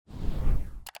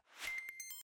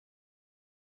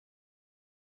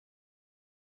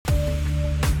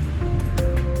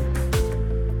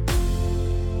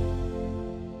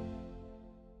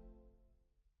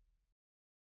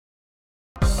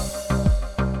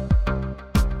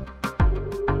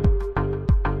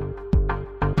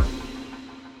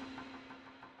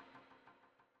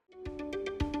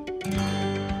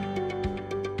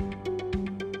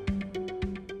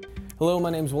Hello,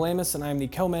 my name is Amos, and I'm the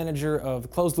co-manager of the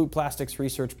Closed Loop Plastics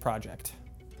Research Project.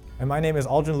 And my name is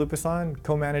Aldrin, Lupisan,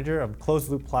 co-manager of Closed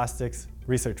Loop Plastics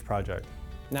Research Project.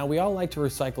 Now, we all like to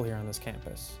recycle here on this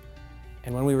campus.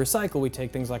 And when we recycle, we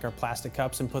take things like our plastic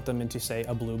cups and put them into, say,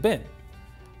 a blue bin.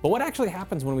 But what actually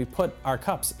happens when we put our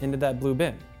cups into that blue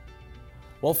bin?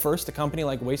 Well, first, a company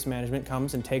like Waste Management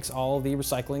comes and takes all the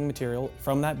recycling material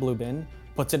from that blue bin,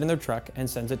 puts it in their truck, and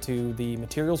sends it to the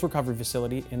materials recovery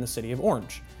facility in the city of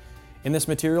Orange. In this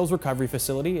materials recovery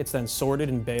facility, it's then sorted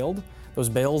and baled. Those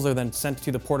bales are then sent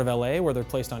to the port of LA, where they're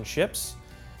placed on ships.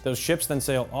 Those ships then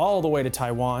sail all the way to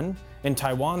Taiwan. In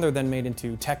Taiwan, they're then made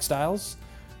into textiles.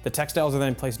 The textiles are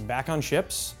then placed back on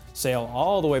ships, sail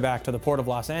all the way back to the port of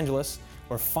Los Angeles,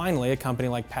 where finally a company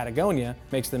like Patagonia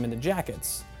makes them into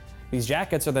jackets. These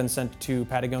jackets are then sent to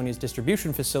Patagonia's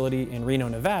distribution facility in Reno,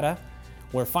 Nevada,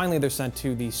 where finally they're sent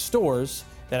to the stores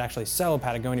that actually sell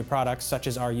Patagonia products, such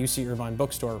as our UC Irvine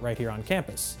bookstore right here on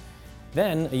campus.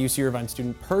 Then a UC Irvine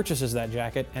student purchases that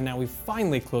jacket, and now we've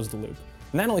finally closed the loop.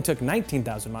 And that only took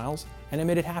 19,000 miles and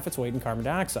emitted half its weight in carbon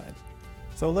dioxide.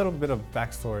 So a little bit of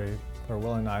backstory for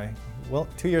Will and I.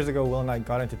 2 years ago, Will and I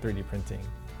got into 3D printing.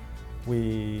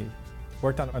 We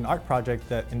worked on an art project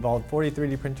that involved 40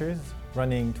 3D printers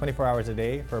running 24 hours a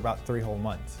day for about 3 whole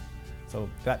months. So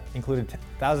that included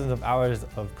thousands of hours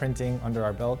of printing under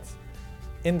our belts.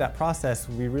 In that process,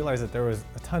 we realized that there was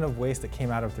a ton of waste that came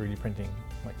out of 3D printing.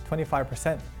 Like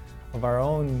 25% of our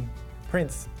own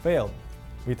prints failed.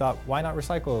 We thought, why not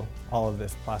recycle all of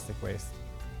this plastic waste?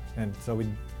 And so we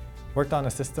worked on a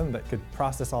system that could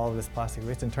process all of this plastic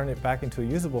waste and turn it back into a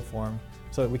usable form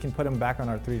so that we can put them back on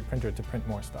our 3D printer to print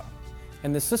more stuff.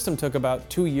 And this system took about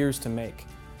 2 years to make.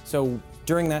 So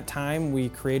during that time, we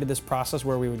created this process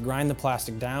where we would grind the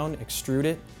plastic down, extrude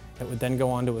it. It would then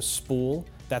go onto a spool.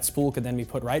 That spool could then be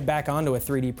put right back onto a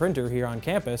 3D printer here on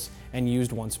campus and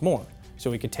used once more.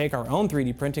 So we could take our own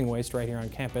 3D printing waste right here on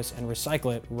campus and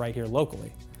recycle it right here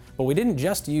locally. But we didn't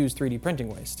just use 3D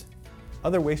printing waste.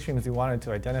 Other waste streams we wanted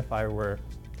to identify were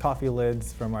coffee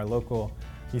lids from our local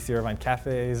UC Irvine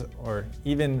cafes, or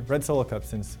even red Solo cups,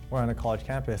 since we're on a college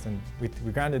campus, and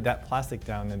we grounded that plastic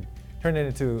down and turned it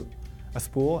into a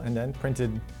spool and then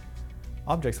printed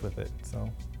objects with it. So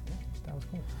that was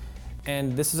cool.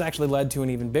 And this has actually led to an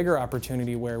even bigger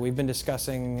opportunity where we've been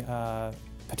discussing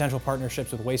potential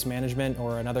partnerships with Waste Management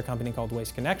or another company called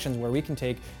Waste Connections, where we can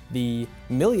take the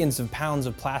millions of pounds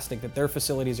of plastic that their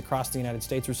facilities across the United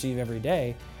States receive every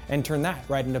day and turn that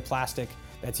right into plastic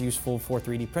that's useful for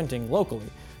 3D printing locally.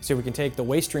 So we can take the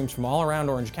waste streams from all around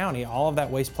Orange County, all of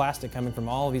that waste plastic coming from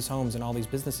all of these homes and all these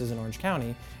businesses in Orange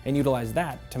County, and utilize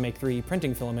that to make 3D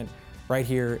printing filament right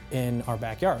here in our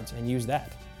backyards and use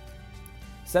that.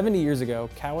 70 years ago,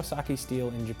 Kawasaki Steel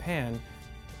in Japan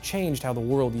changed how the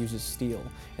world uses steel.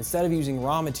 Instead of using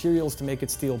raw materials to make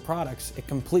its steel products, it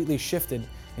completely shifted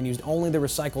and used only the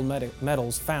recycled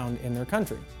metals found in their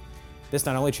country. This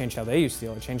not only changed how they use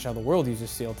steel, it changed how the world uses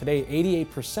steel. Today,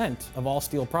 88% of all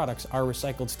steel products are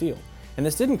recycled steel. And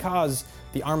this didn't cause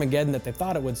the Armageddon that they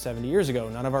thought it would 70 years ago.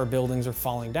 None of our buildings are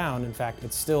falling down. In fact,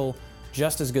 it's still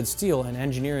just as good steel, and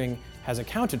engineering has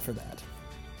accounted for that.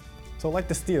 So like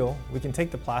the steel, we can take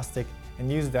the plastic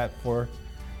and use that for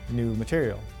new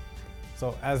material.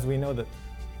 So as we know that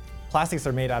plastics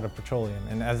are made out of petroleum,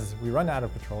 and as we run out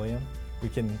of petroleum, we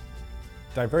can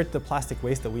divert the plastic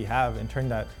waste that we have and turn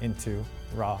that into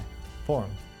raw form.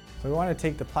 So we want to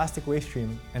take the plastic waste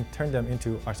stream and turn them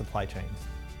into our supply chains.